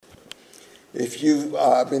If you've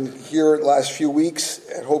been here the last few weeks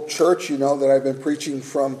at Hope Church, you know that I've been preaching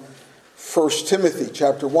from 1 Timothy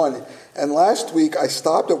chapter 1. And last week I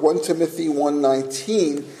stopped at 1 Timothy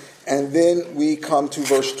 1:19, and then we come to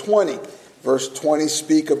verse 20. Verse 20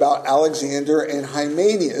 speak about Alexander and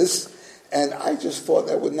Hymenaeus, and I just thought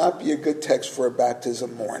that would not be a good text for a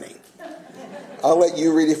baptism morning. I'll let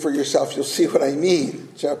you read it for yourself. You'll see what I mean.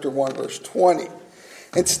 Chapter 1, verse 20.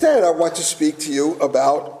 Instead, I want to speak to you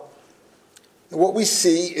about what we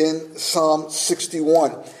see in Psalm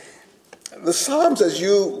 61. The Psalms, as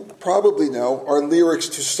you probably know, are lyrics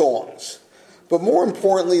to songs. But more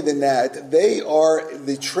importantly than that, they are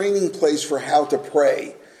the training place for how to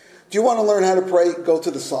pray. Do you want to learn how to pray? Go to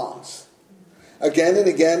the Psalms. Again and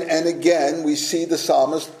again and again, we see the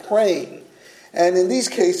psalmist praying. And in these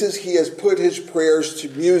cases, he has put his prayers to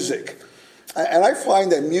music. And I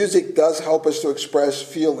find that music does help us to express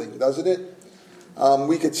feeling, doesn't it?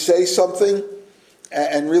 We could say something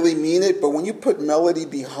and really mean it, but when you put melody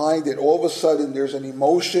behind it, all of a sudden there's an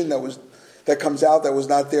emotion that comes out that was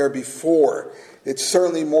not there before. It's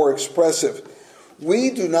certainly more expressive. We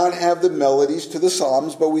do not have the melodies to the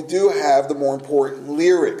Psalms, but we do have the more important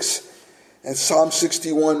lyrics. And Psalm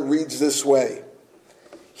 61 reads this way: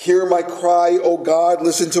 "Hear my cry, O God,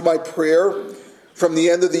 listen to my prayer. From the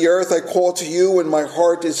end of the earth I call to you when my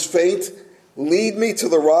heart is faint. Lead me to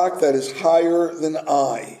the rock that is higher than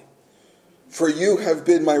I. For you have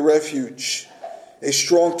been my refuge, a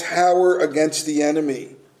strong tower against the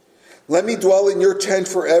enemy. Let me dwell in your tent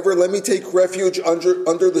forever. Let me take refuge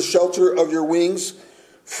under the shelter of your wings.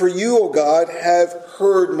 For you, O God, have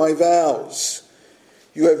heard my vows.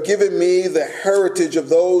 You have given me the heritage of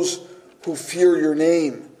those who fear your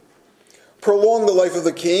name. Prolong the life of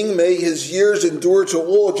the king. May his years endure to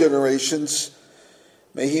all generations.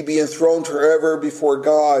 May he be enthroned forever before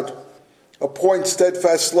God. Appoint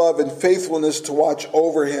steadfast love and faithfulness to watch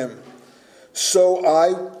over him. So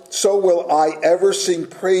will I ever sing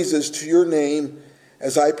praises to your name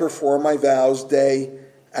as I perform my vows day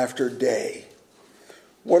after day."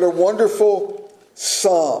 What a wonderful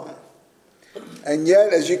psalm. And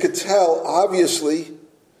yet, as you could tell, obviously,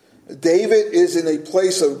 David is in a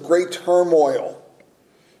place of great turmoil.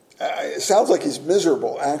 It sounds like he's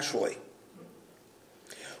miserable, actually.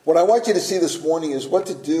 What I want you to see this morning is what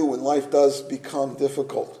to do when life does become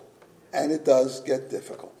difficult. And it does get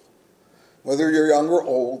difficult. Whether you're young or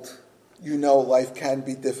old, you know life can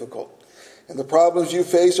be difficult. And the problems you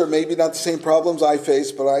face are maybe not the same problems I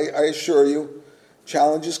face, but I assure you,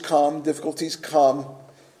 challenges come, difficulties come.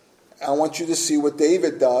 I want you to see what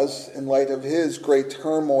David does in light of his great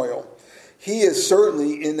turmoil. He is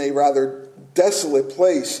certainly in a rather desolate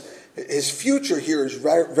place. His future here is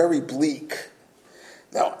very bleak.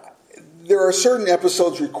 Now, there are certain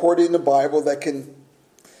episodes recorded in the Bible that can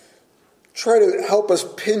try to help us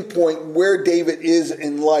pinpoint where David is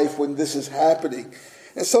in life when this is happening.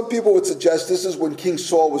 And some people would suggest this is when King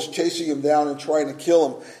Saul was chasing him down and trying to kill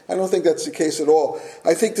him. I don't think that's the case at all.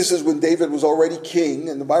 I think this is when David was already king,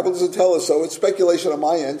 and the Bible doesn't tell us so. It's speculation on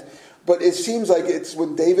my end. But it seems like it's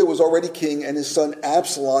when David was already king and his son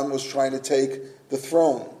Absalom was trying to take the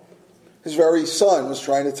throne. His very son was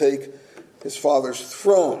trying to take his father's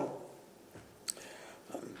throne.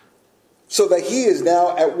 So that he is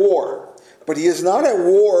now at war. But he is not at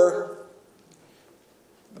war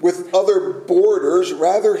with other borders.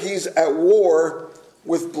 Rather, he's at war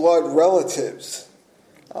with blood relatives.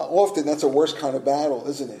 Often that's a worse kind of battle,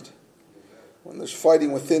 isn't it? When there's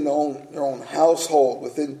fighting within your own household,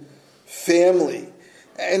 within family.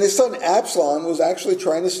 And his son Absalom was actually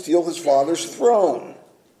trying to steal his father's throne.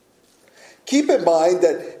 Keep in mind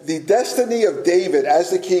that the destiny of David as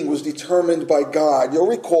the king was determined by God. You'll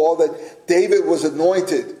recall that David was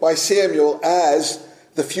anointed by Samuel as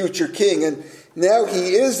the future king, and now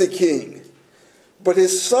he is the king. But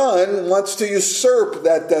his son wants to usurp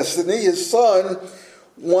that destiny. His son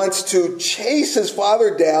wants to chase his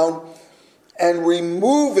father down and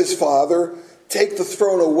remove his father, take the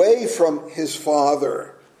throne away from his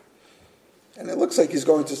father. And it looks like he's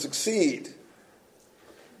going to succeed.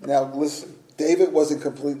 Now listen, David wasn't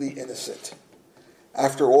completely innocent.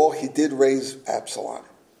 After all, he did raise Absalom.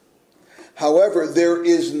 However, there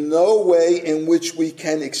is no way in which we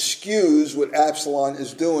can excuse what Absalom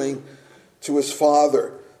is doing to his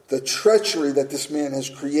father, the treachery that this man has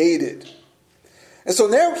created. And so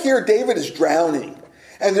now here David is drowning,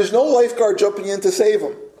 and there's no lifeguard jumping in to save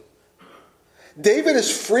him. David is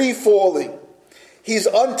free falling. He's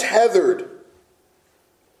untethered.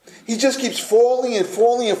 He just keeps falling and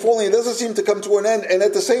falling and falling. It doesn't seem to come to an end. And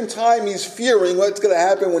at the same time, he's fearing what's going to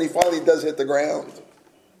happen when he finally does hit the ground.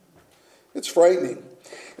 It's frightening.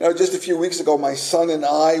 Just a few weeks ago, my son and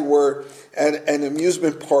I were at an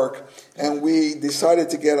amusement park, and we decided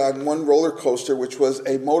to get on one roller coaster, which was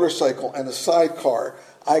a motorcycle and a sidecar.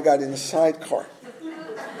 I got in the sidecar.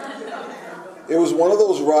 It was one of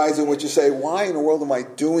those rides in which you say, why in the world am I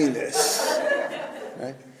doing this?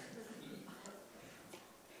 Right?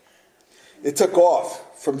 It took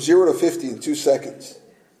off from 0 to 50 in 2 seconds.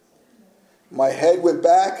 My head went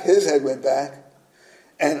back, his head went back,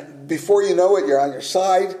 and before you know it, you're on your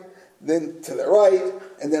side, then to the right,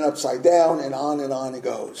 and then upside down, and on it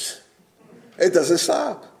goes. It doesn't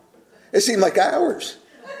stop. It seemed like hours.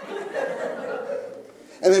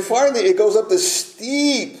 And then finally, it goes up this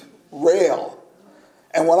steep rail.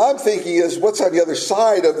 And what I'm thinking is, what's on the other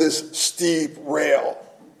side of this steep rail?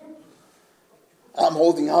 I'm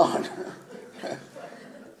holding on.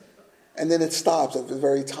 And then it stops at the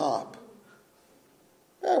very top.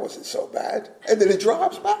 That wasn't so bad. And then it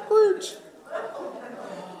drops backwards.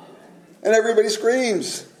 And everybody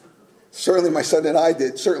screams. Certainly my son and I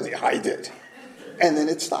did. Certainly I did. And then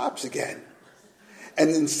it stops again.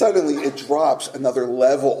 And then suddenly it drops another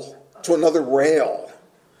level to another rail.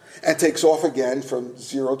 And takes off again from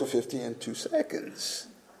 0 to 50 in 2 seconds.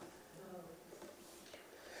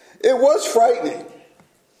 It was frightening.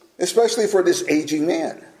 Especially for this aging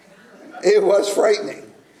man. It was frightening.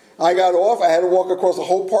 I got off. I had to walk across the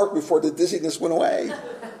whole park before the dizziness went away.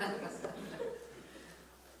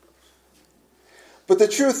 But the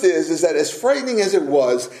truth is that as frightening as it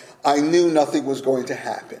was, I knew nothing was going to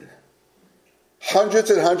happen.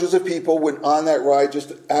 Hundreds and hundreds of people went on that ride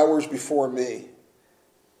just hours before me.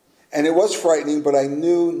 And it was frightening, but I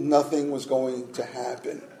knew nothing was going to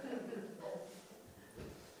happen.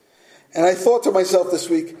 And I thought to myself this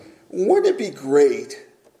week, wouldn't it be great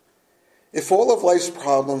if all of life's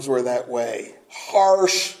problems were that way?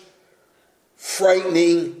 Harsh,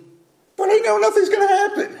 frightening, but I know nothing's going to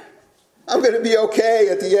happen. I'm going to be okay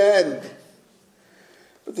at the end.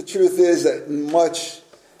 But the truth is that much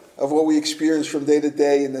of what we experience from day to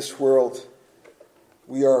day in this world,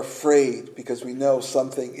 we are afraid because we know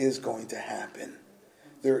something is going to happen.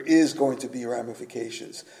 There is going to be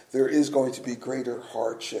ramifications. There is going to be greater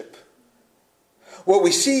hardship. What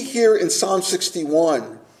we see here in Psalm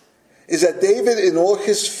 61 is that David, in all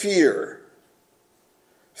his fear,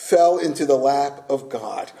 fell into the lap of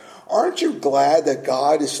God. Aren't you glad that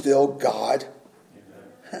God is still God?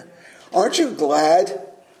 Aren't you glad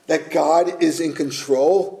that God is in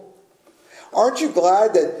control? Aren't you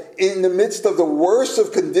glad that in the midst of the worst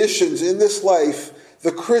of conditions in this life,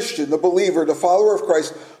 the Christian, the believer, the follower of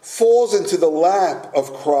Christ, falls into the lap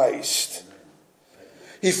of Christ?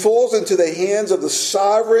 He falls into the hands of the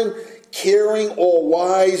sovereign, caring,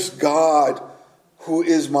 all-wise God, who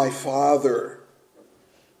is my Father.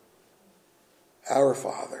 Our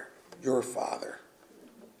Father, your Father.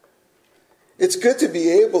 It's good to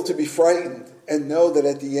be able to be frightened and know that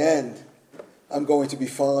at the end, I'm going to be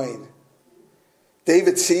fine.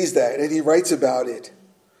 David sees that and he writes about it.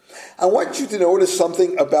 I want you to notice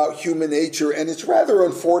something about human nature, and it's rather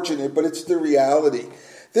unfortunate, but it's the reality.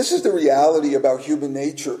 This is the reality about human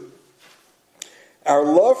nature. Our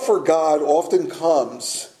love for God often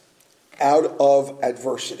comes out of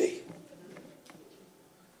adversity.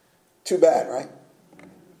 Too bad, right?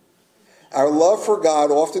 Our love for God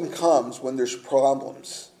often comes when there's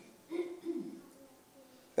problems.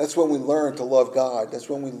 That's when we learn to love God. That's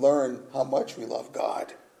when we learn how much we love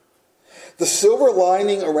God. The silver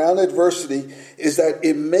lining around adversity is that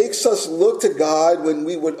it makes us look to God when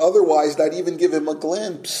we would otherwise not even give him a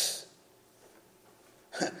glimpse.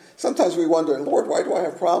 Sometimes we wonder, Lord, why do I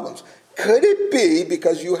have problems? Could it be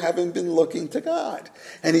because you haven't been looking to God?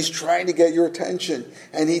 And he's trying to get your attention.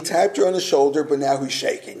 And he tapped you on the shoulder, but now he's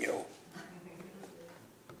shaking you.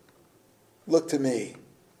 Look to me.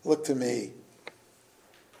 Look to me.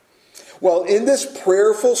 Well, in this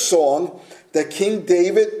prayerful song that King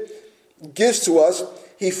David gives to us,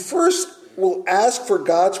 he first will ask for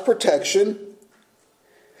God's protection,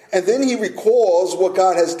 and then he recalls what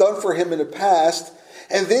God has done for him in the past,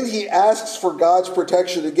 and then he asks for God's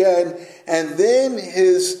protection again, and then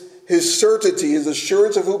his certainty, his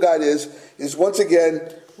assurance of who God is once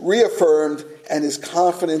again reaffirmed, and his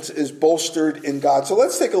confidence is bolstered in God. So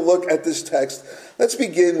let's take a look at this text. Let's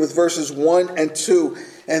begin with verses 1 and 2.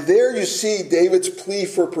 And there you see David's plea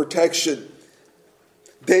for protection.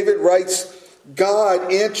 David writes,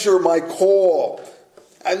 God, answer my call.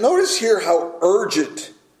 And notice here how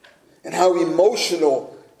urgent and how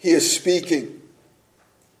emotional he is speaking.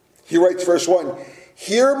 He writes, verse 1,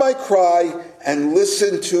 hear my cry and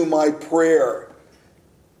listen to my prayer.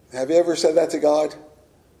 Have you ever said that to God?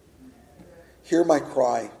 Hear my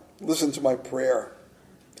cry. Listen to my prayer.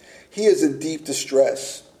 He is in deep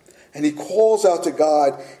distress. And he calls out to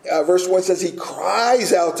God. Verse 1 says he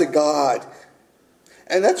cries out to God.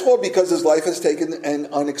 And that's all because his life has taken an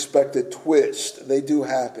unexpected twist. They do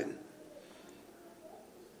happen.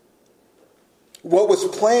 What was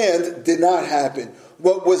planned did not happen.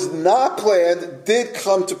 What was not planned did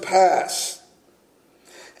come to pass.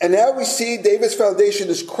 And now we see David's foundation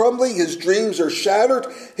is crumbling. His dreams are shattered.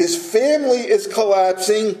 His family is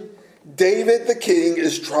collapsing. David, the king,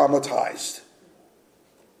 is traumatized.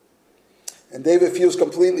 And David feels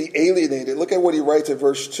completely alienated. Look at what he writes in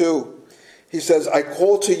verse 2. He says, I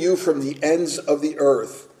call to you from the ends of the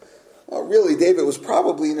earth. Well, really, David was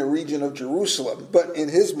probably in the region of Jerusalem, but in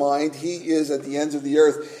his mind, he is at the ends of the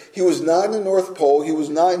earth. He was not in the North Pole. He was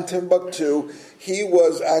not in Timbuktu. He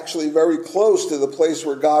was actually very close to the place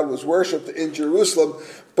where God was worshipped in Jerusalem,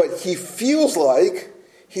 but he feels like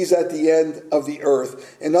he's at the end of the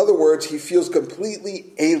earth. In other words, he feels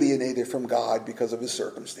completely alienated from God because of his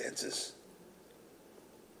circumstances.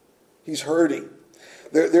 He's hurting.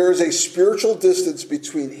 There is a spiritual distance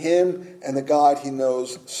between him and the God he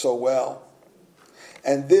knows so well.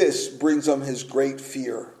 And this brings him his great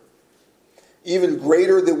fear. Even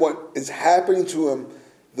greater than what is happening to him,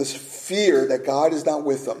 this fear that God is not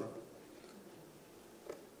with him.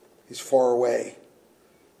 He's far away.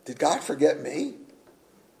 Did God forget me?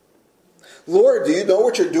 Lord, do you know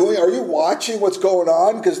what you're doing? Are you watching what's going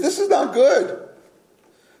on? Because this is not good.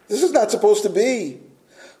 This is not supposed to be.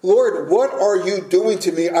 Lord, what are you doing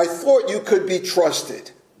to me? I thought you could be trusted.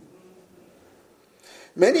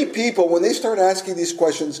 Many people, when they start asking these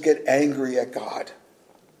questions, get angry at God.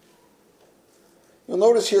 You'll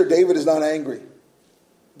notice here David is not angry,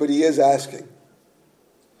 but he is asking.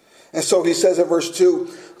 And so he says in verse 2,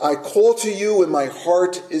 I call to you and my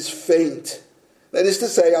heart is faint. That is to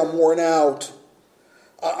say, I'm worn out.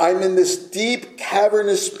 I'm in this deep,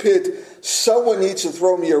 cavernous pit. Someone needs to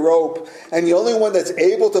throw me a rope. And the only one that's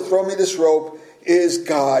able to throw me this rope is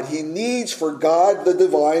God. He needs for God the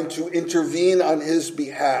divine to intervene on his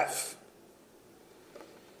behalf.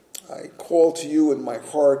 I call to you and my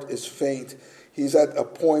heart is faint. He's at a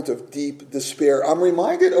point of deep despair. I'm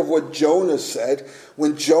reminded of what Jonah said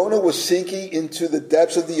when Jonah was sinking into the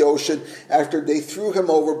depths of the ocean after they threw him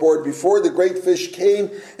overboard before the great fish came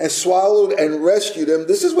and swallowed and rescued him.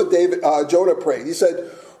 This is what Jonah prayed. He said,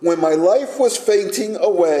 when my life was fainting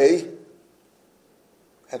away,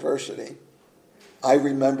 adversity, I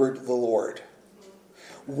remembered the Lord.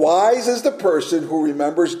 Wise is the person who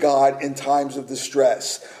remembers God in times of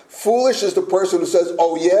distress. Foolish is the person who says,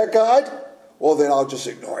 oh yeah, God? Well, then I'll just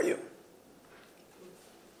ignore you.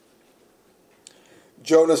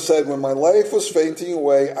 Jonah said, when my life was fainting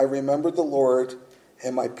away, I remembered the Lord,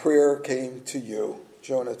 and my prayer came to you.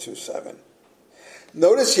 Jonah 2:7.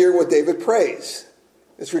 Notice here what David prays.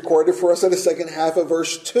 It's recorded for us in the second half of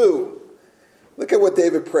verse 2. Look at what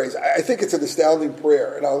David prays. I think it's an astounding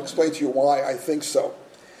prayer, and I'll explain to you why I think so.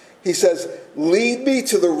 He says, lead me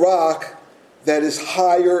to the rock that is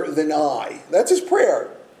higher than I. That's his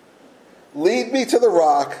prayer. Lead me to the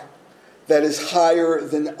rock that is higher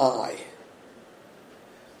than I.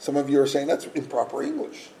 Some of you are saying that's improper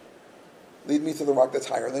English. Lead me to the rock that's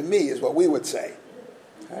higher than me is what we would say.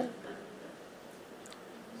 Okay?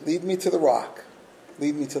 Lead me to the rock.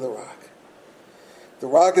 Lead me to the rock. The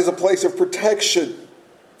rock is a place of protection.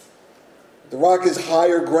 The rock is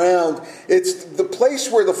higher ground. It's the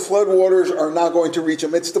place where the floodwaters are not going to reach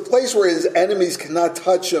him. It's the place where his enemies cannot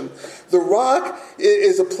touch him. The rock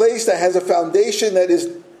is a place that has a foundation that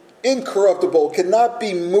is incorruptible, cannot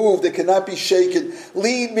be moved, it cannot be shaken.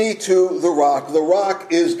 Lead me to the rock. The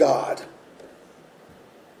rock is God.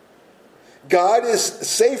 God is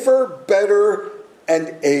safer, better,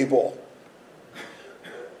 and able.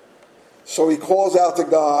 So he calls out to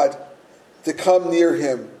God to come near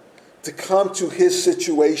him, to come to his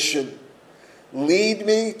situation. Lead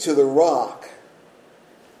me to the rock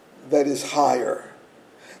that is higher.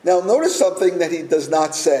 Now notice something that he does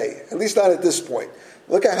not say, at least not at this point.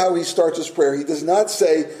 Look at how he starts his prayer. He does not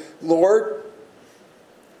say, Lord,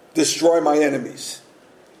 destroy my enemies.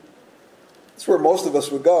 That's where most of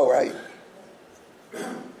us would go, right?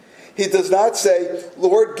 He does not say,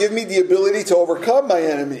 Lord, give me the ability to overcome my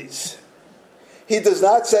enemies. He does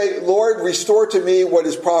not say, Lord, restore to me what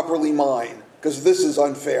is properly mine, because this is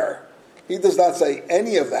unfair. He does not say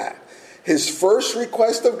any of that. His first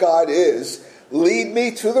request of God is, lead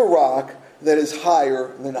me to the rock that is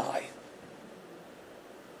higher than I.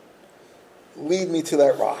 Lead me to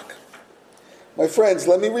that rock. My friends,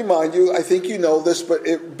 let me remind you, I think you know this, but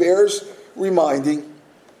it bears reminding.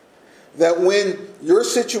 that when your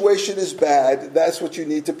situation is bad, that's what you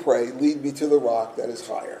need to pray. Lead me to the rock that is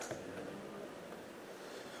higher.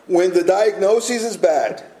 When the diagnosis is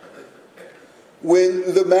bad,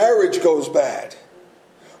 when the marriage goes bad,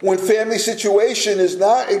 when family situation is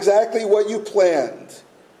not exactly what you planned,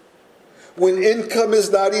 when income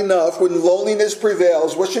is not enough, when loneliness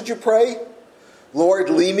prevails, what should you pray? Lord,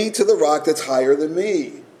 lead me to the rock that's higher than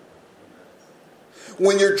me.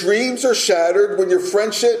 When your dreams are shattered, when your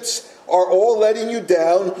friendships are all letting you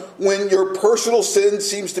down, when your personal sin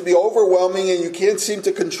seems to be overwhelming and you can't seem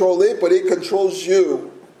to control it, but it controls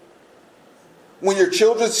you. When your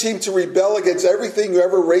children seem to rebel against everything you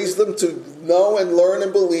ever raised them to know and learn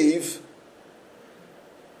and believe.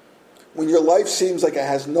 When your life seems like it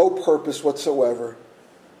has no purpose whatsoever.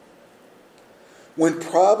 When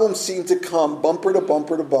problems seem to come bumper to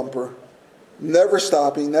bumper to bumper, never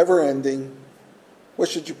stopping, never ending, what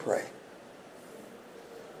should you pray?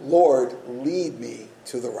 Lord, lead me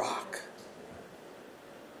to the rock.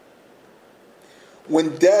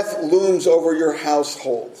 When death looms over your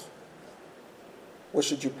household, what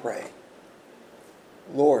should you pray?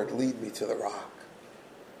 Lord, lead me to the rock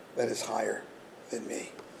that is higher than me.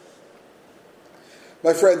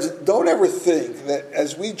 My friends, don't ever think that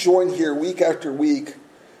as we join here week after week,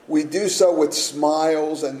 we do so with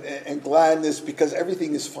smiles and gladness because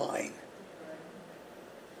everything is fine.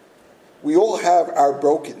 We all have our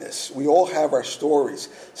brokenness. We all have our stories.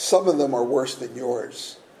 Some of them are worse than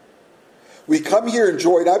yours. We come here in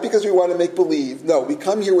joy, not because we want to make believe. No, we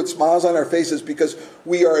come here with smiles on our faces because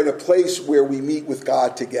we are in a place where we meet with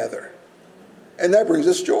God together. And that brings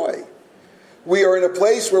us joy. We are in a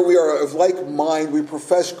place where we are of like mind. We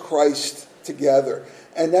profess Christ together.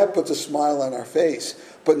 And that puts a smile on our face.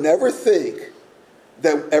 But never think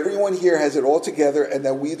that everyone here has it all together and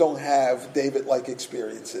that we don't have David-like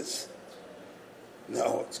experiences.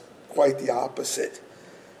 No, it's quite the opposite.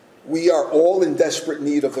 We are all in desperate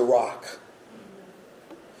need of the rock.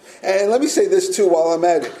 And let me say this too while I'm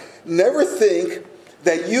at it. Never think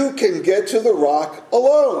that you can get to the rock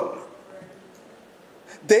alone.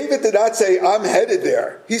 David did not say, I'm headed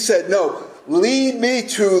there. He said, no, lead me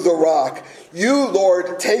to the rock. You,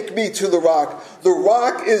 Lord, take me to the rock. The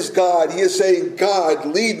rock is God. He is saying, God,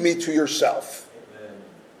 lead me to yourself. Amen.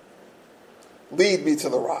 Lead me to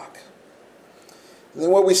the rock. And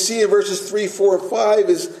then what we see in verses 3, 4, and 5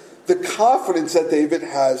 is the confidence that David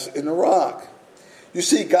has in the rock. You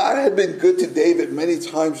see, God had been good to David many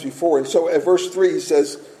times before. And so at verse 3 he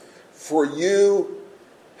says, for you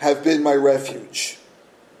have been my refuge.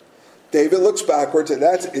 David looks backwards, and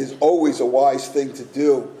that is always a wise thing to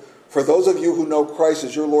do. For those of you who know Christ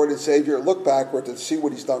as your Lord and Savior, look backwards and see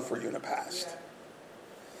what he's done for you in the past.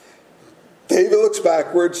 David looks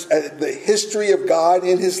backwards at the history of God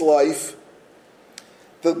in his life,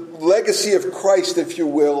 the legacy of Christ, if you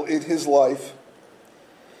will, in his life.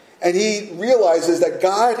 And he realizes that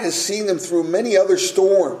God has seen him through many other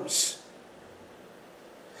storms.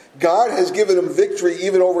 God has given him victory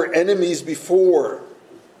even over enemies before.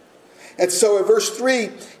 And so in verse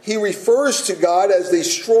 3, he refers to God as the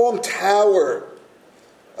strong tower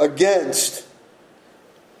against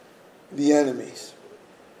the enemies.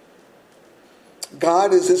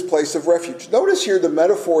 God is his place of refuge. Notice here the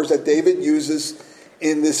metaphors that David uses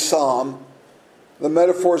in this psalm. The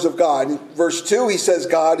metaphors of God. In verse 2, he says,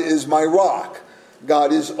 God is my rock.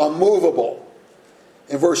 God is unmovable.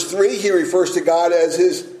 In verse 3, he refers to God as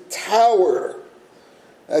his tower.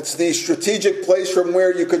 That's the strategic place from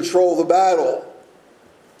where you control the battle.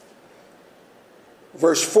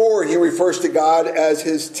 Verse 4, he refers to God as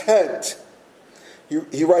his tent.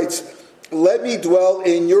 He writes, let me dwell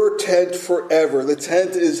in your tent forever. The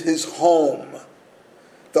tent is his home.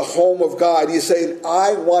 The home of God. He's saying,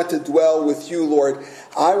 I want to dwell with you, Lord.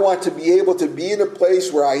 I want to be able to be in a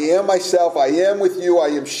place where I am myself. I am with you. I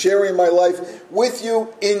am sharing my life with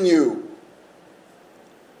you, in you.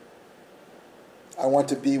 I want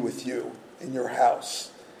to be with you in your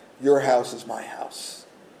house. Your house is my house.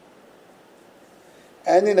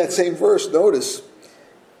 And in that same verse, notice,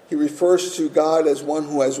 he refers to God as one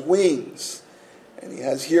who has wings. And he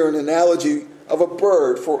has here an analogy of a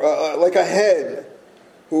bird, for like a hen,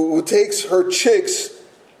 who takes her chicks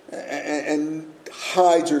and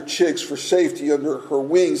hides her chicks for safety under her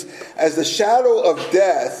wings, as the shadow of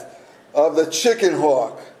death of the chicken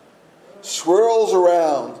hawk swirls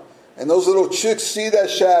around. And those little chicks see that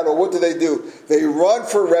shadow. What do? They run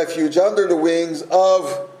for refuge under the wings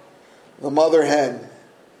of the mother hen.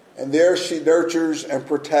 And there she nurtures and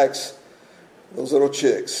protects those little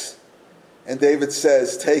chicks. And David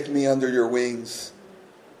says, take me under your wings.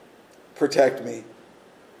 Protect me.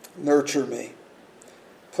 Nurture me.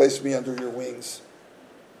 Place me under your wings.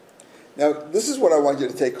 Now, this is what I want you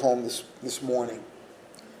to take home this morning.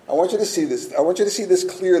 I want you to see this. I want you to see this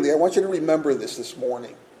clearly. I want you to remember this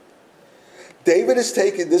morning. David has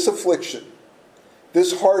taken this affliction,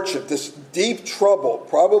 this hardship, this deep trouble,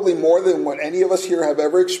 probably more than what any of us here have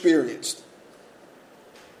ever experienced.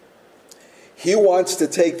 He wants to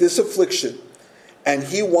take this affliction and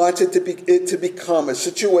he wants it to become a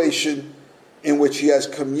situation in which he has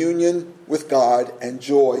communion with God and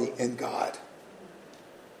joy in God.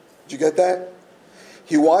 Did you get that?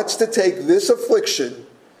 He wants to take this affliction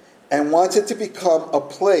and wants it to become a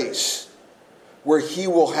place where he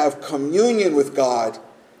will have communion with God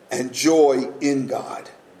and joy in God.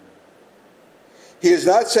 He is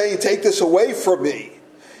not saying, take this away from me.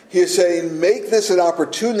 He is saying, make this an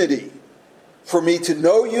opportunity for me to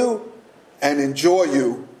know you and enjoy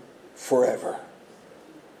you forever.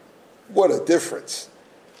 What a difference.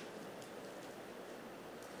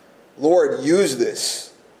 Lord, use this.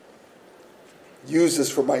 Use this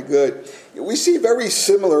for my good. We see very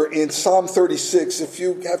similar in Psalm 36. If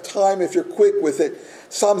you have time, if you're quick with it,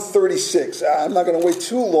 Psalm 36. I'm not going to wait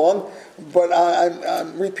too long, but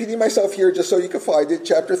I'm repeating myself here just so you can find it.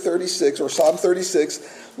 Chapter 36 or Psalm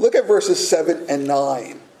 36. Look at verses 7 and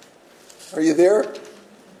 9. Are you there?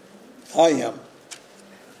 I am.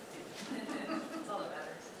 That's all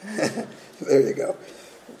that matters. There you go.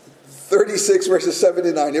 36 verses 7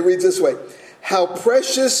 and 9. It reads this way. How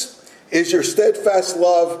precious is your steadfast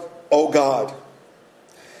love, O God.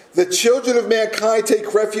 The children of mankind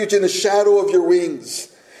take refuge in the shadow of your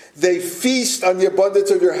wings. They feast on the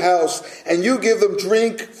abundance of your house, and you give them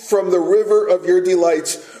drink from the river of your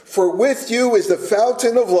delights. For with you is the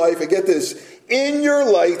fountain of life. And get this, in your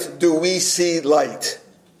light do we see light.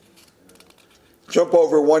 Jump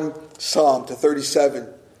over one Psalm to 37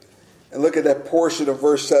 and look at that portion of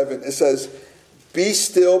verse 7. It says, be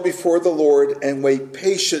still before the Lord and wait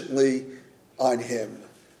patiently on him.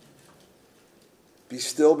 Be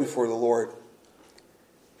still before the Lord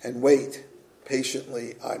and wait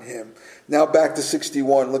patiently on him. Now back to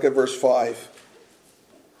 61. Look at verse 5.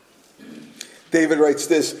 David writes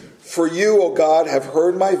this, for you, O God, have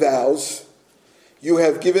heard my vows. You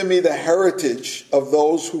have given me the heritage of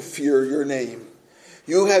those who fear your name.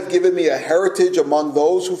 You have given me a heritage among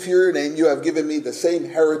those who fear your name. You have given me the same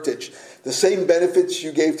heritage. The same benefits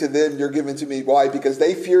you gave to them, you're giving to me. Why? Because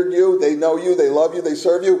they feared you, they know you, they love you, they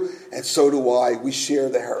serve you, and so do I. We share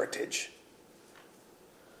the heritage.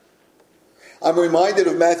 I'm reminded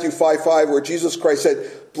of Matthew 5:5, where Jesus Christ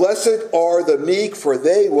said, blessed are the meek, for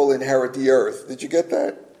they will inherit the earth. Did you get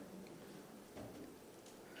that?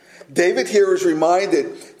 David here is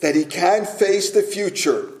reminded that he can face the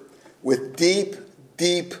future with deep,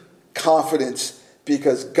 deep confidence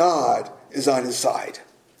because God is on his side.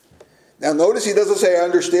 Now notice he doesn't say, I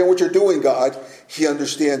understand what you're doing, God. He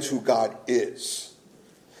understands who God is.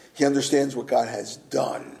 He understands what God has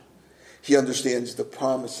done. He understands the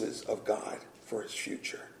promises of God for his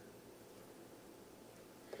future.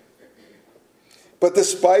 But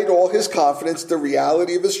despite all his confidence, the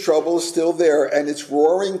reality of his trouble is still there, and it's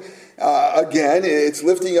roaring again. It's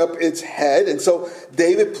lifting up its head, and so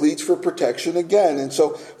David pleads for protection again. And so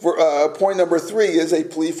point number 3 is a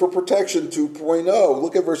plea for protection 2.0.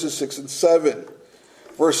 Look at verses 6 and 7.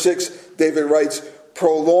 Verse 6, David writes,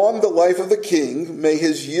 prolong the life of the king, may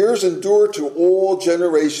his years endure to all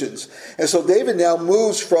generations. And so David now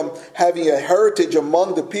moves from having a heritage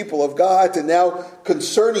among the people of God to now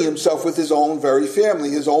concerning himself with his own very family,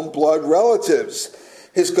 his own blood relatives,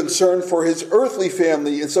 his concern for his earthly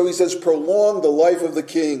family. And so he says, prolong the life of the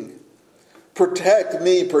king. Protect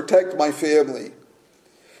me, protect my family.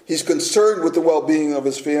 He's concerned with the well-being of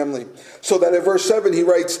his family. So that in verse 7 he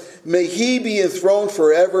writes, may he be enthroned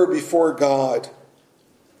forever before God.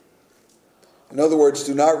 In other words,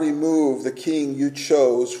 do not remove the king you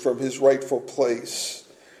chose from his rightful place,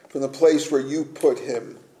 from the place where you put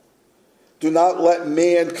him. Do not let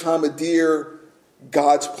man commandeer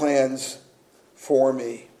God's plans for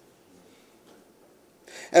me.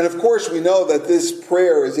 And of course, we know that this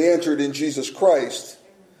prayer is answered in Jesus Christ,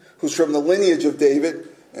 who's from the lineage of David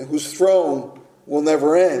and whose throne will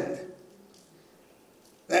never end.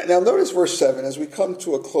 Now notice verse 7 as we come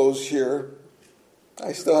to a close here.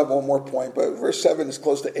 I still have one more point, but verse 7 is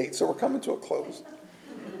close to 8, so we're coming to a close.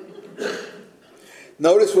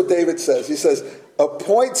 Notice what David says. He says,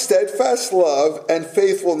 appoint steadfast love and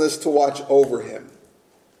faithfulness to watch over him.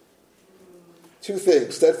 2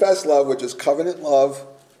 things. Steadfast love, which is covenant love,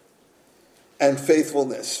 and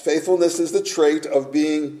faithfulness. Faithfulness is the trait of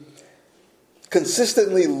being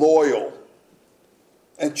consistently loyal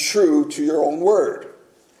and true to your own word.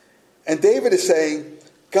 And David is saying,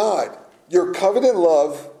 God, your covenant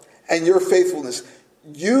love and your faithfulness,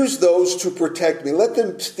 use those to protect me. Let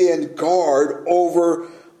them stand guard over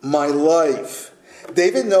my life.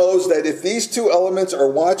 David knows that if these two elements are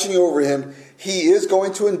watching over him, he is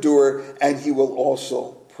going to endure and he will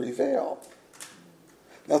also prevail.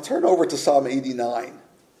 Now turn over to Psalm 89.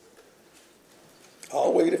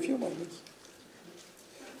 I'll wait a few moments.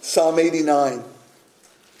 Psalm 89,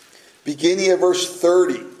 beginning at verse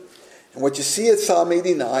 30. And what you see at Psalm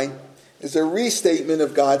 89 is a restatement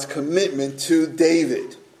of God's commitment to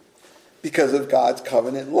David because of God's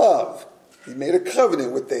covenant love. He made a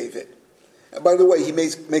covenant with David. And by the way, he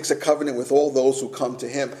makes a covenant with all those who come to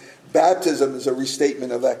him. Baptism is a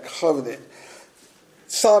restatement of that covenant.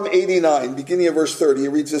 Psalm 89, beginning of verse 30, it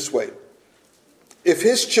reads this way. If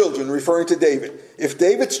his children, referring to David, if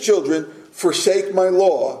David's children forsake my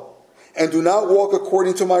law and do not walk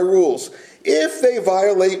according to my rules, if they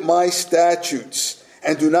violate my statutes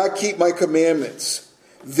and do not keep my commandments,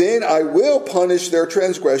 then I will punish their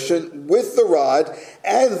transgression with the rod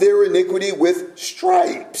and their iniquity with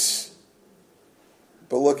stripes.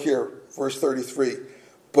 But look here, verse 33.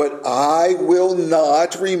 But I will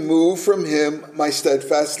not remove from him my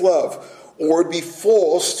steadfast love, or be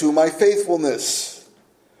false to my faithfulness.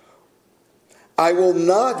 I will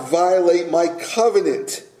not violate my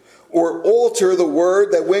covenant, or alter the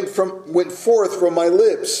word that went forth from my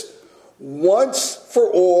lips. Once for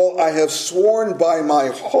all I have sworn by my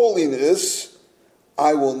holiness,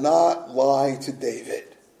 I will not lie to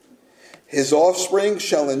David. His offspring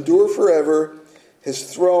shall endure forever,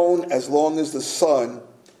 his throne as long as the sun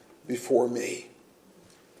before me.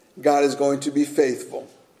 God is going to be faithful.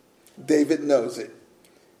 David knows it,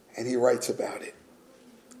 and he writes about it.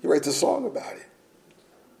 He writes a song about it.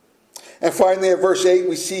 And finally, at verse 8,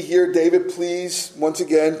 we see here David pleads once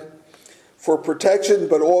again for protection,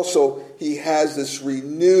 but also he has this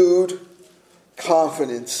renewed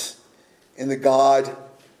confidence in the God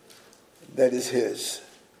that is his.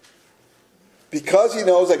 Because he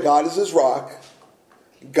knows that God is his rock,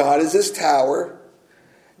 God is his tower,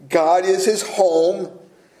 God is his home,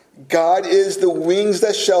 God is the wings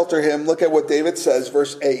that shelter him. Look at what David says,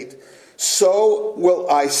 verse 8. So will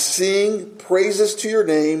I sing praises to your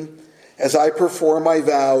name as I perform my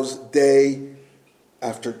vows day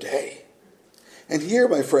after day. And here,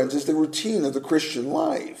 my friends, is the routine of the Christian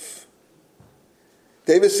life.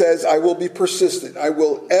 David says, I will be persistent. I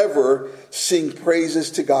will ever sing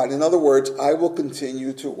praises to God. In other words, I will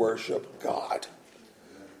continue to worship God.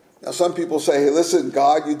 Now, some people say, hey, listen,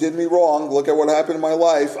 God, you did me wrong. Look at what happened in my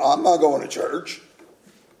life. I'm not going to church.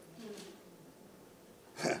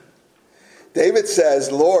 David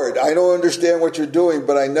says, Lord, I don't understand what you're doing,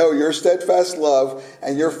 but I know your steadfast love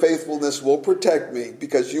and your faithfulness will protect me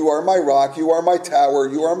because you are my rock, you are my tower,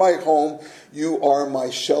 you are my home, you are my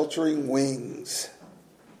sheltering wings.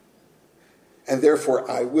 And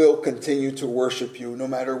therefore, I will continue to worship you no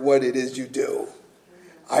matter what it is you do.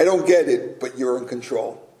 I don't get it, but you're in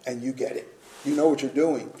control. And you get it. You know what you're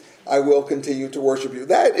doing. I will continue to worship you.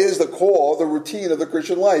 That is the call, the routine of the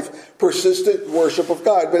Christian life. Persistent worship of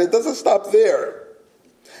God. But it doesn't stop there.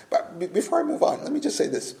 But before I move on, let me just say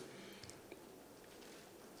this.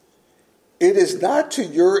 It is not to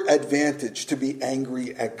your advantage to be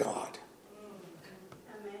angry at God.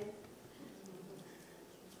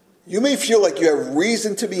 You may feel like you have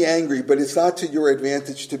reason to be angry, but it's not to your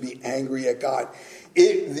advantage to be angry at God.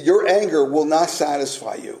 Your anger will not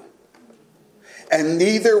satisfy you. And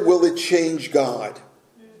neither will it change God.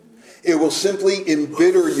 It will simply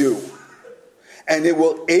embitter you. And it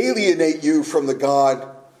will alienate you from the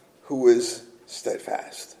God who is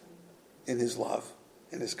steadfast in his love,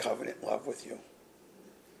 in his covenant love with you.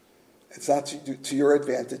 It's not to your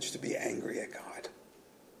advantage to be angry at God.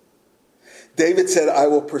 David said, I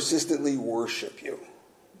will persistently worship you.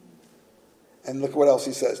 And look what else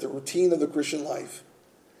he says, the routine of the Christian life.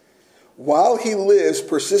 While he lives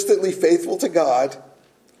persistently faithful to God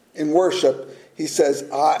in worship, he says,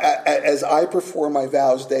 as I perform my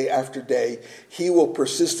vows day after day, he will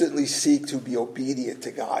persistently seek to be obedient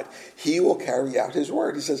to God. He will carry out his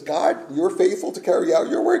word. He says, God, you're faithful to carry out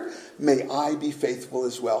your word. May I be faithful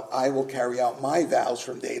as well. I will carry out my vows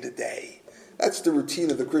from day to day. That's the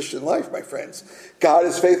routine of the Christian life, my friends. God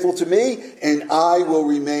is faithful to me, and I will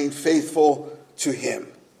remain faithful to him.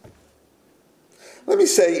 Let me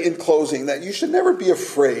say in closing that you should never be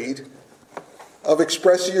afraid of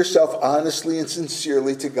expressing yourself honestly and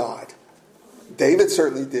sincerely to God. David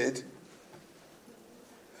certainly did.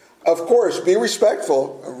 Of course, be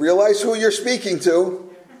respectful. Realize who you're speaking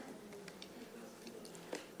to.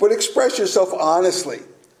 But express yourself honestly.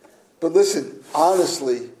 But listen,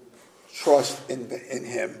 honestly, Trust in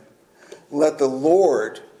him. Let the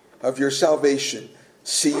Lord of your salvation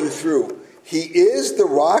see you through. He is the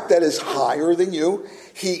rock that is higher than you.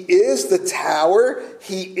 He is the tower.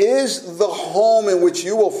 He is the home in which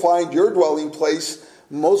you will find your dwelling place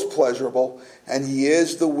most pleasurable. And he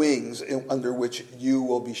is the wings under which you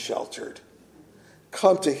will be sheltered.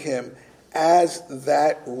 Come to him as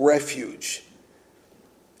that refuge.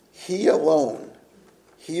 He alone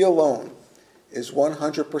is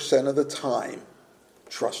 100% of the time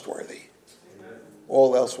trustworthy.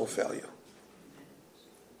 All else will fail you.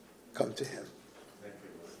 Come to him.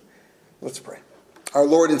 Let's pray. Our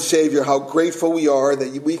Lord and Savior, how grateful we are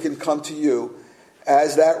that we can come to you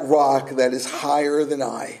as that rock that is higher than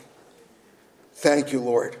I. Thank you,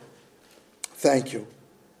 Lord. Thank you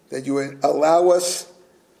that you allow us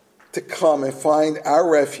to come and find our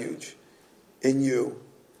refuge in you.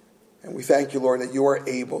 And we thank you, Lord, that you are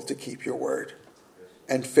able to keep your word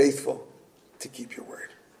and faithful to keep your word.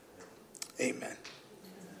 Amen.